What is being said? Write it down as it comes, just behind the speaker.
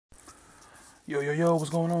Yo, what's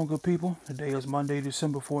going on, good people? Today is Monday,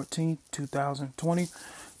 December 14th, 2020.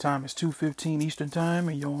 Time is 2:15 Eastern Time,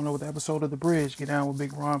 and you all know the episode of The Bridge. Get down with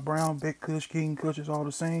Big Ron Brown, Big Kush, King Kush is all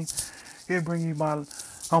the same. Here, bring you my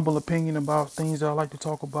humble opinion about things that I like to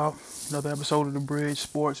talk about. Another episode of The Bridge,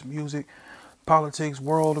 sports, music, politics,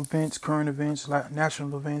 world events, current events,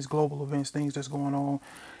 national events, global events, things that's going on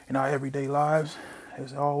in our everyday lives.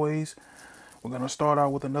 As always, we're gonna start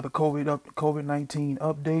out with another COVID-19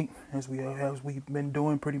 update, as we've been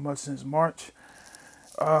doing pretty much since March.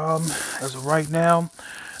 As of right now,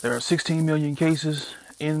 there are 16 million cases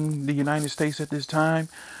in the United States at this time,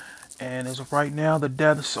 and as of right now, the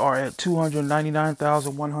deaths are at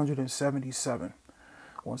 299,177.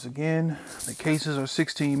 Once again, the cases are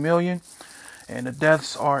 16 million, and the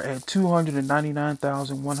deaths are at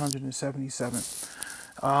 299,177.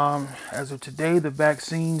 As of today, the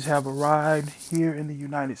vaccines have arrived here in the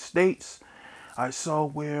United States. I saw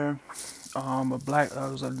where there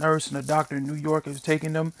was a nurse and a doctor in New York is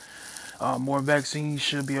taking them. More vaccines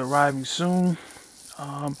should be arriving soon.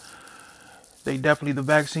 The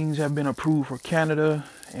vaccines have been approved for Canada,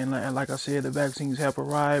 and like I said, the vaccines have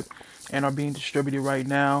arrived and are being distributed right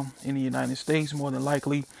now in the United States. More than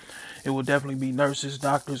likely, it will definitely be nurses,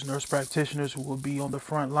 doctors, nurse practitioners who will be on the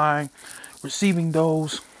front line receiving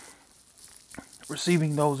those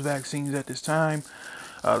vaccines at this time.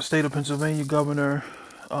 State of Pennsylvania Governor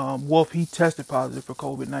Wolf, he tested positive for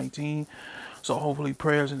COVID-19. So hopefully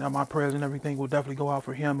my prayers and everything will definitely go out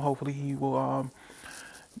for him. Hopefully he will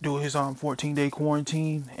do his 14-day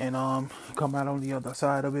quarantine and come out on the other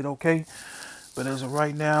side of it okay. But as of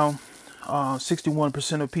right now,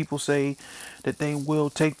 61% of people say that they will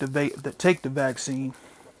take the vaccine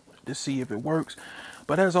to see if it works.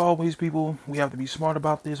 But as always, people, we have to be smart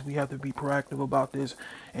about this. We have to be proactive about this.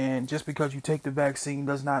 And just because you take the vaccine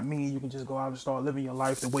does not mean you can just go out and start living your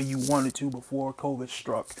life the way you wanted to before COVID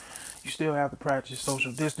struck. You still have to practice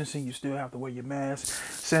social distancing. You still have to wear your mask.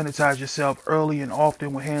 Sanitize yourself early and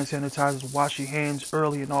often with hand sanitizers. Wash your hands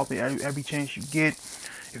early and often every chance you get.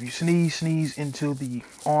 If you sneeze into the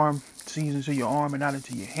arm. Sneeze into your arm and not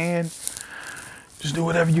into your hand. Just do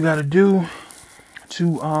whatever you got to do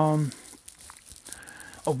to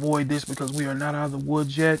avoid this, because we are not out of the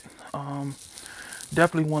woods yet.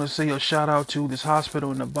 Definitely want to say a shout out to this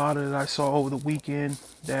hospital in Nevada that I saw over the weekend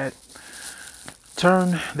that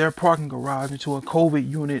turned their parking garage into a COVID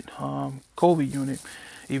unit.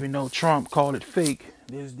 Even though Trump called it fake.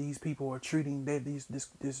 These people are treating this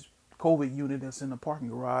COVID unit that's in the parking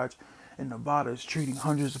garage in Nevada is treating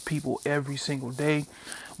hundreds of people every single day.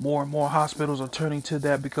 More and more hospitals are turning to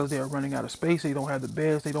that because they are running out of space. They don't have the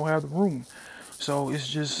beds. They don't have the room. So it's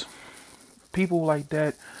just people like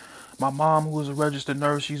that. My mom, who is a registered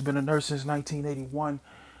nurse, she's been a nurse since 1981,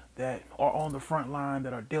 that are on the front line,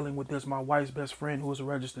 that are dealing with this. My wife's best friend, who is a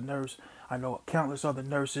registered nurse. I know countless other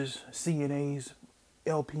nurses, CNAs,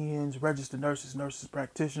 LPNs, registered nurses,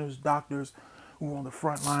 practitioners, doctors, who are on the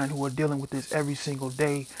front line, who are dealing with this every single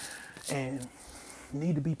day and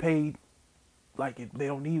need to be paid. Like, if they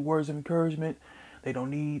don't need words of encouragement, they don't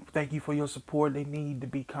need thank you for your support, they need to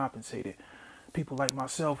be compensated. People like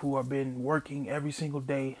myself who have been working every single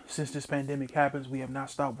day since this pandemic happens. We have not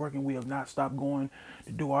stopped working. We have not stopped going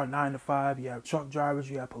to do our 9 to 5. You have truck drivers,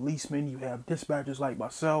 you have policemen, you have dispatchers like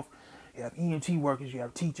myself, you have EMT workers, you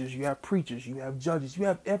have teachers, you have preachers, you have judges, you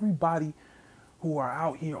have everybody who are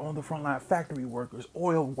out here on the front line, factory workers,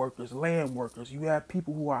 oil workers, land workers. You have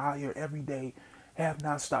people who are out here every day, have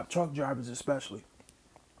not stopped, truck drivers especially,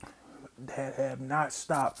 that have not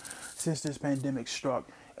stopped since this pandemic struck.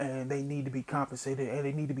 And they need to be compensated and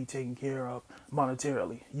they need to be taken care of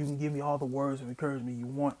monetarily. You can give me all the words of encouragement you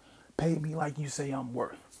want. Pay me like you say I'm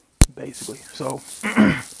worth, basically. So,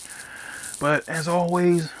 but as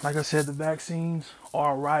always, like I said, the vaccines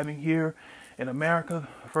are arriving here in America.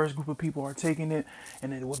 The first group of people are taking it,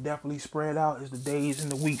 and it will definitely spread out as the days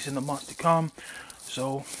and the weeks and the months to come.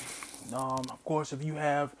 So, of course, if you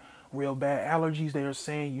have real bad allergies, they are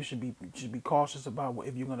saying you should be cautious about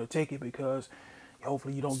if you're going to take it, because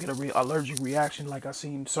hopefully you don't get a allergic reaction like I've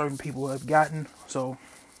seen certain people have gotten. So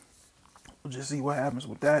we'll just see what happens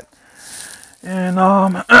with that. And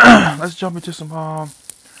let's jump into some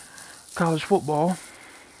college football.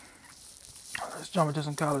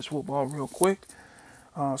 Real quick.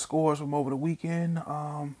 Scores from over the weekend.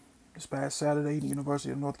 This past Saturday, the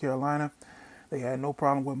University of North Carolina, they had no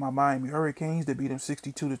problem with my Miami Hurricanes. They beat them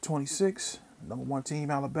 62-26. Number 1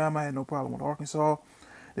 team, Alabama, had no problem with Arkansas,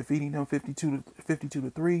 defeating them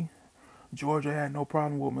 52-3. Georgia had no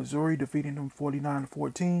problem with Missouri, defeating them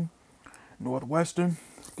 49-14. Northwestern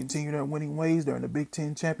continue their winning ways. They're in the Big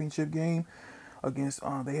Ten championship game. against.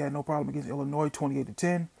 They had no problem against Illinois,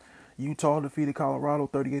 28-10. Utah defeated Colorado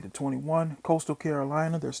 38-21. Coastal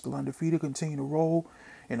Carolina, they're still undefeated, continue to roll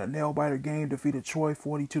in a nail-biter game, defeated Troy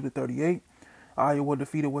 42-38. Iowa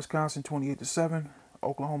defeated Wisconsin 28-7.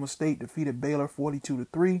 Oklahoma State defeated Baylor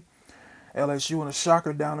 42-3. LSU in a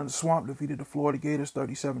shocker down in the swamp defeated the Florida Gators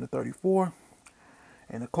 37-34.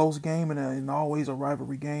 In a close game and always a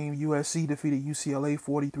rivalry game, USC defeated UCLA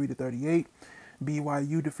 43-38.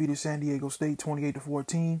 BYU defeated San Diego State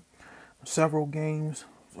 28-14. Several games.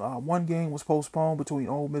 One game was postponed between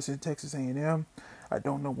Ole Miss and Texas A&M. I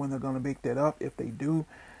don't know when they're going to make that up, if they do.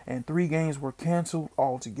 And 3 games were canceled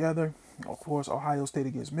altogether. Of course, Ohio State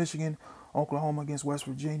against Michigan, Oklahoma against West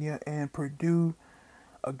Virginia, and Purdue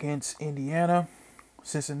against Indiana,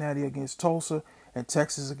 Cincinnati against Tulsa, and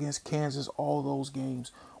Texas against Kansas. All those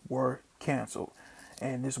games were canceled.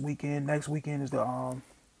 And this weekend, next weekend, is the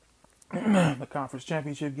the conference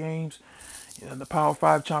championship games. The Power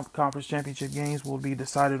 5 conference championship games will be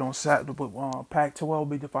decided on Saturday, but Pac-12 will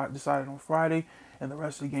be decided on Friday, and the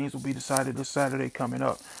rest of the games will be decided this Saturday coming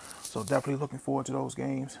up. So definitely looking forward to those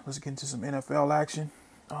games. Let's get into some NFL action.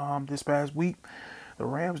 This past week, the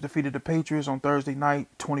Rams defeated the Patriots on Thursday night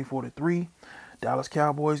 24-3. Dallas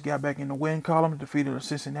Cowboys got back in the win column and defeated the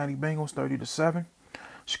Cincinnati Bengals 30-7.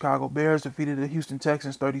 Chicago Bears defeated the Houston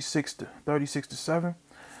Texans 36-7.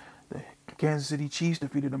 The Kansas City Chiefs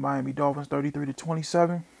defeated the Miami Dolphins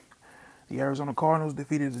 33-27. The Arizona Cardinals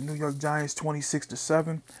defeated the New York Giants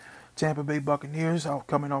 26-7. Tampa Bay Buccaneers,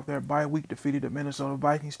 coming off their bye week, defeated the Minnesota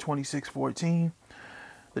Vikings 26-14.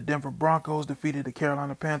 The Denver Broncos defeated the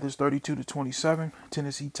Carolina Panthers 32-27.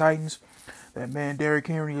 Tennessee Titans, that man Derrick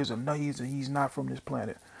Henry he's not from this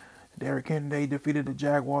planet. Derrick Henry defeated the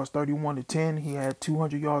Jaguars 31-10. He had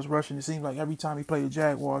 200 yards rushing. It seems like every time he played the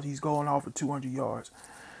Jaguars, he's going off for 200 yards.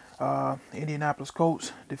 Indianapolis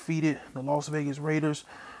Colts defeated the Las Vegas Raiders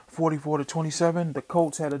 44-27. The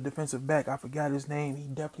Colts had a defensive back. I forgot his name. He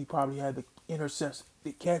definitely probably had the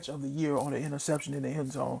catch of the year on the interception in the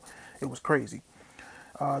end zone. It was crazy.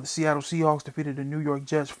 The Seattle Seahawks defeated the New York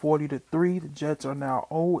Jets 40-3. The Jets are now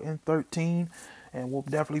 0-13 and will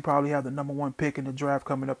definitely probably have the number 1 pick in the draft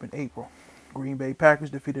coming up in April. Green Bay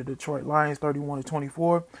Packers defeated the Detroit Lions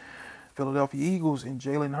 31-24. Philadelphia Eagles and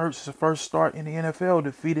Jalen Hurts' first start in the NFL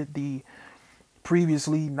defeated the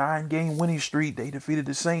previously 9-game winning streak. They defeated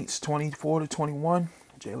the Saints 24-21.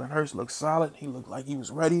 Jalen Hurts looked solid. He looked like he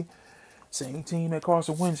was ready. Same team that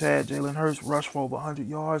Carson Wentz had. Jalen Hurts rushed for over 100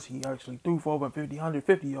 yards. He actually threw for over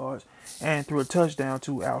 150 yards and threw a touchdown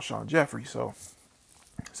to Alshon Jeffrey. So,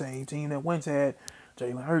 same team that Wentz had.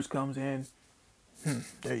 Jalen Hurts comes in.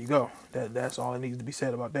 There you go. That's all that needs to be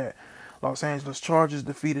said about that. Los Angeles Chargers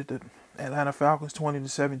defeated the Atlanta Falcons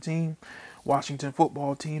 20-17. Washington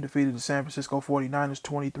football team defeated the San Francisco 49ers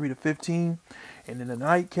 23-15. And in the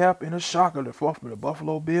nightcap, in a shocker, the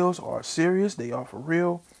Buffalo Bills are serious. They are for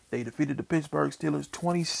real. They defeated the Pittsburgh Steelers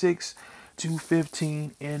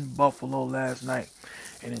 26-15 in Buffalo last night.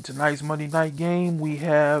 And in tonight's Monday night game, we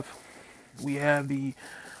have the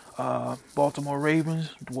Baltimore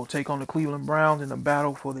Ravens will take on the Cleveland Browns in a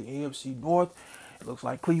battle for the AFC North. It looks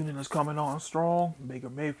like Cleveland is coming on strong. Baker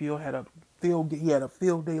Mayfield had a field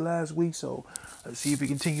day last week, so let's see if he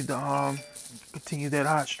continues to continue that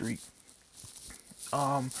hot streak.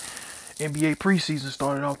 NBA preseason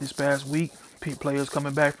started off this past week. Key players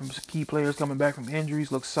coming back from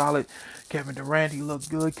injuries look solid. Kevin Durant, he looked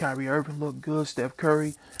good. Kyrie Irving looked good. Steph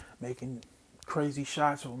Curry making crazy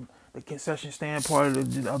shots from the concession stand part of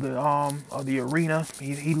the arena.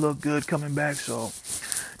 He looked good coming back. So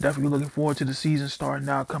definitely looking forward to the season starting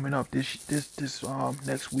out coming up this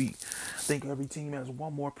next week. I think every team has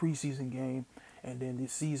one more preseason game, and then the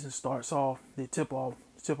season starts off. The tip off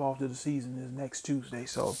to the season is next Tuesday.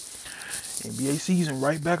 So NBA season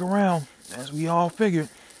right back around as we all figured.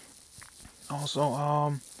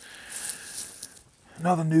 Also,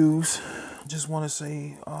 another news. Just want to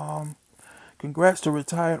say, congrats to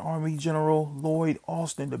retired Army General Lloyd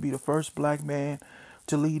Austin to be the first black man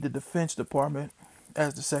to lead the Defense Department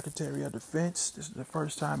as the Secretary of Defense. This is the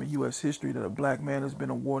first time in U.S. history that a black man has been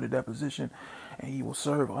awarded that position, and he will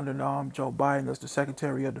serve under Joe Biden as the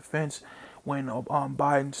Secretary of Defense when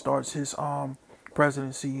Biden starts his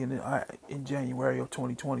presidency in January of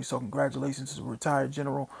 2020. So congratulations to retired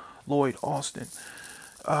General Lloyd Austin.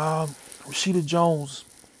 Rashida Jones,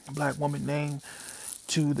 a black woman named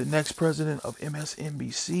to the next president of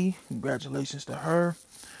MSNBC. Congratulations to her.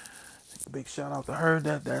 Big shout out to her.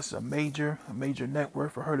 That's a major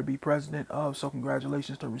network for her to be president of. So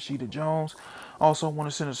congratulations to Rashida Jones. Also want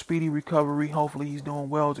to send a speedy recovery. Hopefully he's doing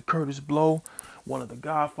well to Curtis Blow one of the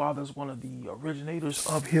godfathers, one of the originators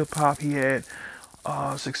of hip hop. He had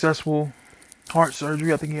successful heart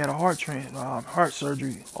surgery. I think he had a heart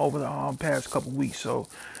surgery over the past couple weeks. So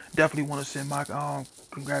definitely want to send my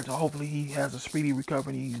congratulations. Hopefully he has a speedy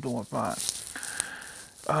recovery. He's doing fine.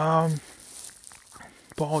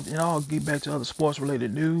 Paul, and I'll get back to other sports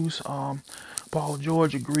related news. Paul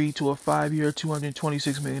George agreed to a 5-year,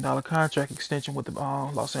 $226 million contract extension with the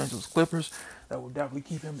Los Angeles Clippers. That will definitely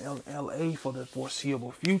keep him in LA for the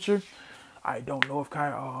foreseeable future. I don't know if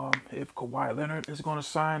Kawhi Leonard is going to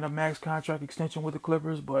sign a max contract extension with the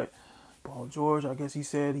Clippers, but Paul George, I guess he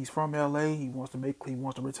said he's from LA. He wants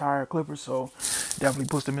to retire Clippers, so definitely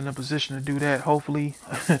puts him in a position to do that. Hopefully,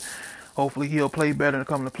 hopefully he'll play better and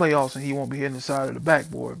come to the playoffs, and he won't be hitting the side of the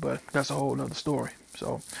backboard. But that's a whole other story.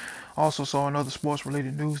 So, also saw another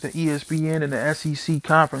sports-related news that ESPN and the SEC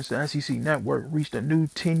conference, the SEC network, reached a new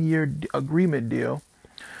 10-year agreement deal.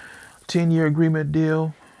 10-year agreement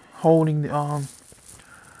deal holding the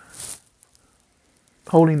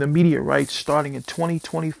media rights starting in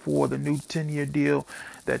 2024. The new 10-year deal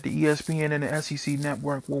that the ESPN and the SEC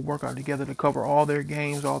network will work out together to cover all their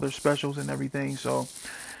games, all their specials and everything. So,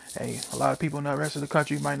 hey, a lot of people in the rest of the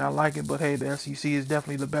country might not like it, but hey, the SEC is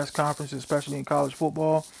definitely the best conference, especially in college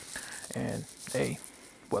football. And hey,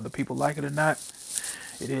 whether people like it or not,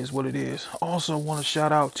 it is what it is. Also want to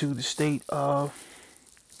shout out to the state of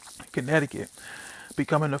Connecticut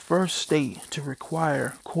becoming the first state to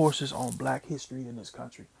require courses on Black history in this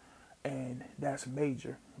country. And that's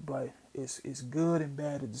major, but it's good and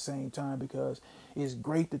bad at the same time, because it's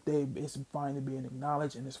great that it's finally being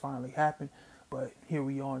acknowledged and it's finally happened. But here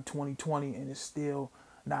we are in 2020, and it's still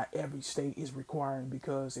not every state is requiring,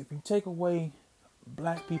 because if you take away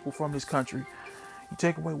Black people from this country, you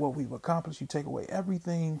take away what we've accomplished, you take away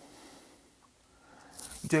everything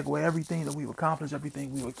that we've accomplished,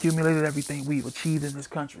 everything we've accumulated, everything we've achieved in this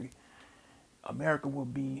country, America will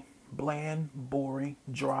be bland, boring,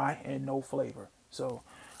 dry, and no flavor. So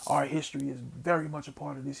our history is very much a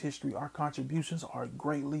part of this history. Our contributions are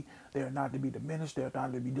greatly. They are not to be diminished. They are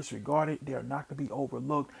not to be disregarded. They are not to be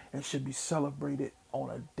overlooked, and should be celebrated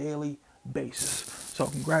on a daily basis. So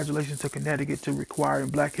congratulations to Connecticut to requiring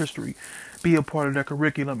Black history be a part of their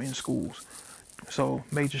curriculum in schools. So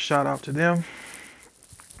major shout out to them.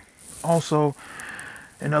 Also,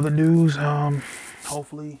 in other news,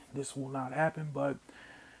 hopefully this will not happen, but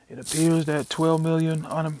it appears that 12 million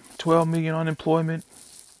unemployment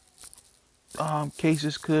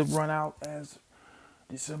cases could run out as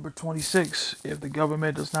December 26th if the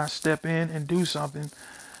government does not step in and do something.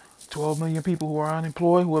 12 million people who are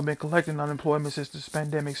unemployed, who have been collecting unemployment since this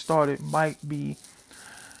pandemic started, might be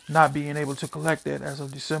not being able to collect that as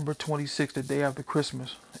of December 26th, the day after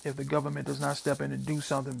Christmas, if the government does not step in and do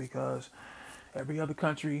something, because every other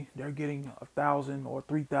country, they're getting $1,000 or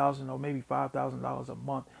 $3,000 or maybe $5,000 a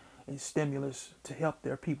month in stimulus to help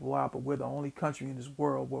their people out. But we're the only country in this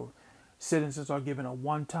world where citizens are given a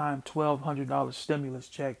one-time $1,200 stimulus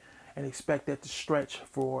check and expect that to stretch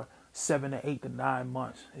for 7 to 8 to 9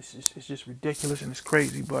 months. It's just ridiculous and it's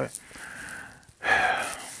crazy. But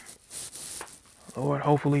Lord,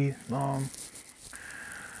 hopefully, Lord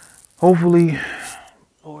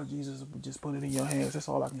Jesus, just put it in your hands. That's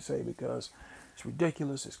all I can say, because it's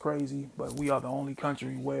ridiculous, it's crazy, but we are the only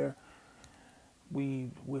country where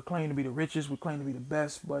we claim to be the richest, we claim to be the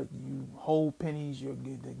best, but you hold pennies,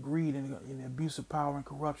 the greed and the abuse of power and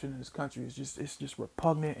corruption in this country is just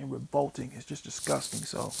repugnant and revolting. It's just disgusting.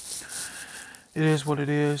 So it is what it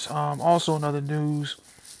is. Also, in other news,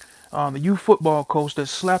 the youth football coach that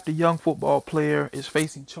slapped a young football player is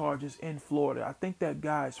facing charges in Florida. I think that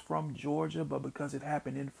guy is from Georgia, but because it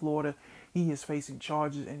happened in Florida, he is facing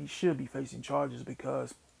charges, and he should be facing charges,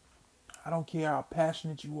 because I don't care how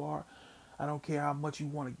passionate you are. I don't care how much you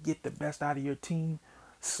want to get the best out of your team.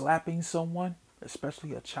 Slapping someone,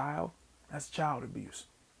 especially a child, that's child abuse.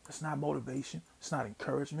 That's not motivation. It's not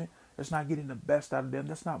encouragement. That's not getting the best out of them.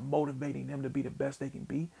 That's not motivating them to be the best they can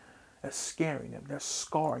be. That's scaring them. That's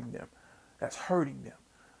scarring them. That's hurting them.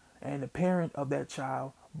 And the parent of that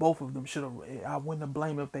child, both of them should have, I wouldn't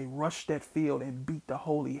blame them if they rushed that field and beat the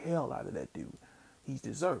holy hell out of that dude. He's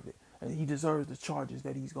deserved it. And he deserves the charges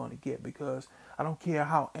that he's going to get, because I don't care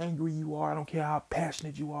how angry you are. I don't care how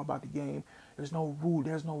passionate you are about the game. There's no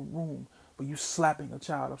room for you slapping a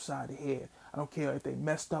child upside the head. I don't care if they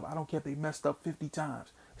messed up. I don't care if they messed up 50 times.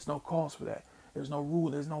 There's no cause for that. There's no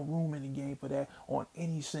room in the game for that on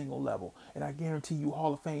any single level. And I guarantee you,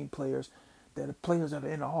 Hall of Fame players, that the players that are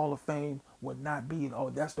in the Hall of Fame would not be, oh,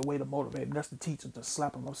 that's the way to motivate them. That's to teach them, to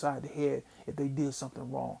slap them upside the head if they did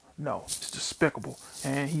something wrong. No, it's despicable.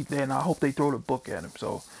 And I hope they throw the book at him.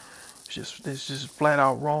 So It's just flat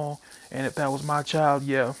out wrong. And if that was my child,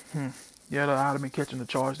 yeah, I'd have been catching the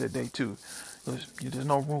charge that day too. There's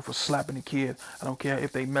no room for slapping a kid. I don't care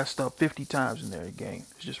if they messed up 50 times in their game.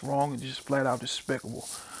 It's just wrong and just flat out despicable.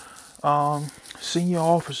 Senior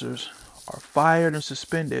officers are fired and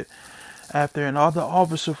suspended after another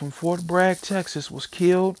officer from Fort Bragg, Texas, was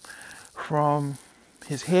killed from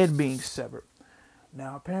his head being severed.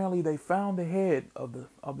 Now, apparently, they found the head of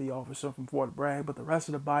the officer from Fort Bragg, but the rest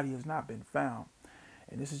of the body has not been found.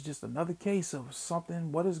 And this is just another case of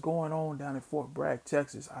something. What is going on down in Fort Bragg,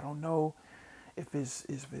 Texas? I don't know if it's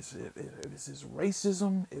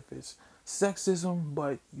racism, if it's sexism,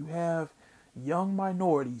 but you have young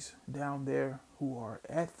minorities down there who are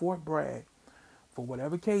at Fort Bragg for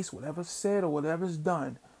whatever case, whatever's said or whatever's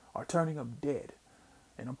done, are turning up dead.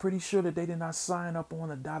 And I'm pretty sure that they did not sign up on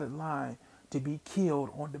the dotted line to be killed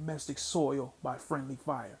on domestic soil by friendly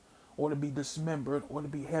fire, or to be dismembered, or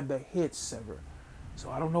to have their heads severed. So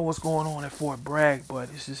I don't know what's going on at Fort Bragg, but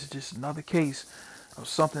it's just another case of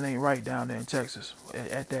something ain't right down there in Texas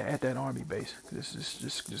at that Army base. This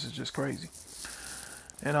is just crazy.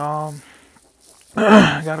 And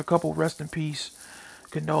I got a couple rest in peace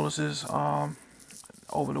condolences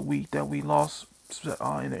over the week that we lost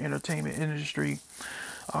in the entertainment industry.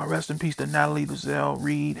 Rest in peace to Natalie Desselle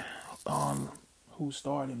Reed, who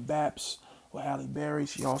starred in Baps with Halle Berry.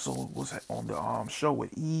 She also was on the show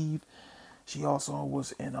with Eve. She also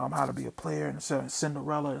was in How to Be a Player and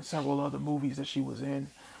Cinderella and several other movies that she was in.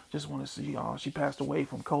 Just want to see, she passed away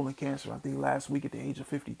from colon cancer, I think, last week at the age of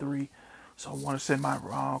 53. So I want to send my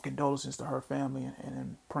condolences to her family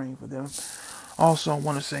and praying for them. Also, I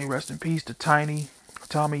want to say rest in peace to Tommy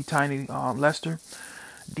Lester,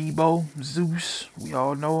 Debo, Zeus. We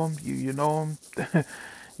all know him. You know him.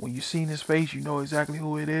 When you seen his face, you know exactly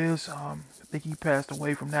who it is. I think he passed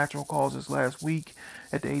away from natural causes last week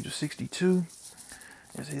at the age of 62.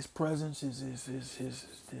 His presence,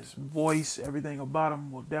 his voice, everything about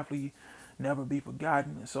him will definitely never be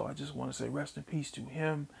forgotten. And so I just want to say rest in peace to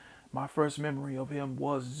him. My first memory of him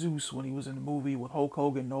was Zeus when he was in the movie with Hulk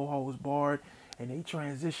Hogan, No Holds Barred, and they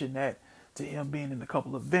transitioned that to him being in a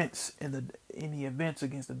couple of events in the events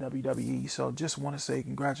against the WWE. So just want to say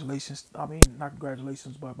congratulations. I mean, not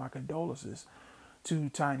congratulations, but my condolences to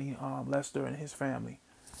Tiny Lester and his family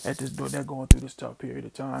at this. They're going through this tough period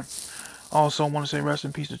of time. Also, want to say rest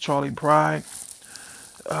in peace to Charlie Pride,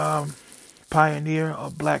 pioneer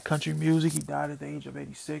of black country music. He died at the age of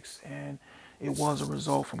 86, and it was a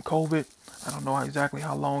result from COVID. I don't know exactly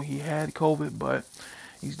how long he had COVID, but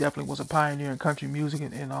he definitely was a pioneer in country music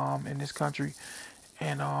in this country,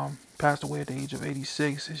 and passed away at the age of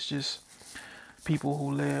 86. It's just people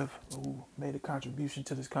who made a contribution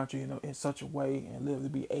to this country in such a way and live to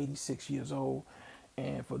be 86 years old,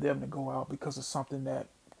 and for them to go out because of something that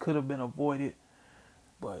could have been avoided.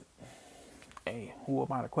 But hey, who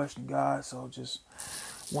am I to question God? So just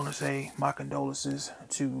want to say my condolences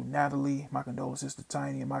to Natalie, my condolences to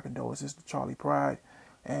Tiny, and my condolences to Charlie Pride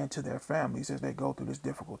and to their families as they go through this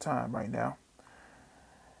difficult time right now.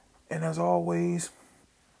 And as always,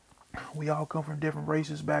 we all come from different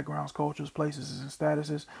races, backgrounds, cultures, places, and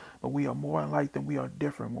statuses, but we are more alike than we are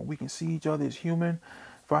different. When we can see each other as human,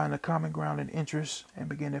 find a common ground and interests, and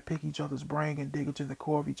begin to pick each other's brain and dig into the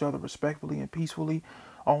core of each other respectfully and peacefully,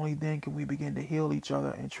 only then can we begin to heal each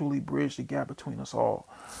other and truly bridge the gap between us all.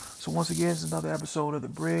 So once again, it's another episode of The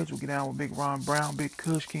Bridge. We'll get down with Big Ron Brown, Big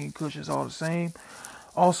Kush, King Kush is all the same.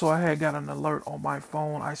 Also, I had got an alert on my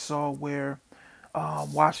phone. I saw where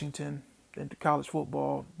Washington, in college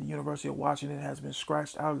football, the University of Washington has been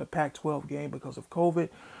scratched out of the Pac-12 game because of COVID.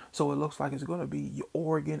 So it looks like it's going to be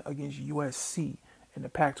Oregon against USC in the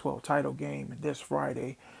Pac-12 title game this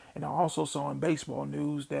Friday. And I also saw in baseball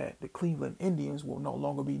news that the Cleveland Indians will no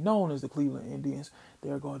longer be known as the Cleveland Indians.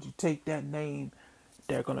 They're going to take that name.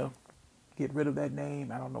 They're going to get rid of that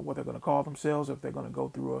name. I don't know what they're going to call themselves, if they're going to go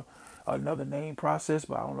through another name process,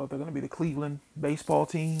 but I don't know if they're going to be the Cleveland baseball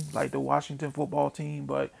team like the Washington football team.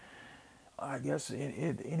 But I guess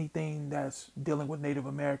anything that's dealing with Native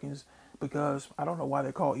Americans, because I don't know why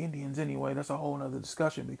they're called Indians anyway. That's a whole other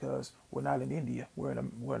discussion because we're not in India. We're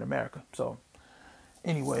in America. So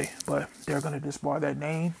anyway, but they're going to disbar that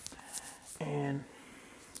name and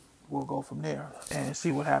we'll go from there and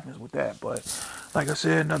see what happens with that. But like I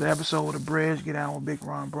said, another episode of The Bridge. Get down with Big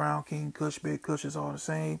Ron Brown, King Kush, Big Kush is all the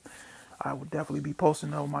same. I would definitely be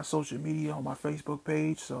posting on my social media, on my Facebook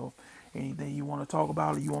page. So anything you want to talk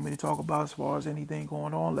about or you want me to talk about as far as anything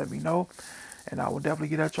going on, let me know. And I will definitely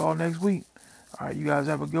get at y'all next week. All right, you guys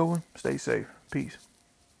have a good one. Stay safe. Peace.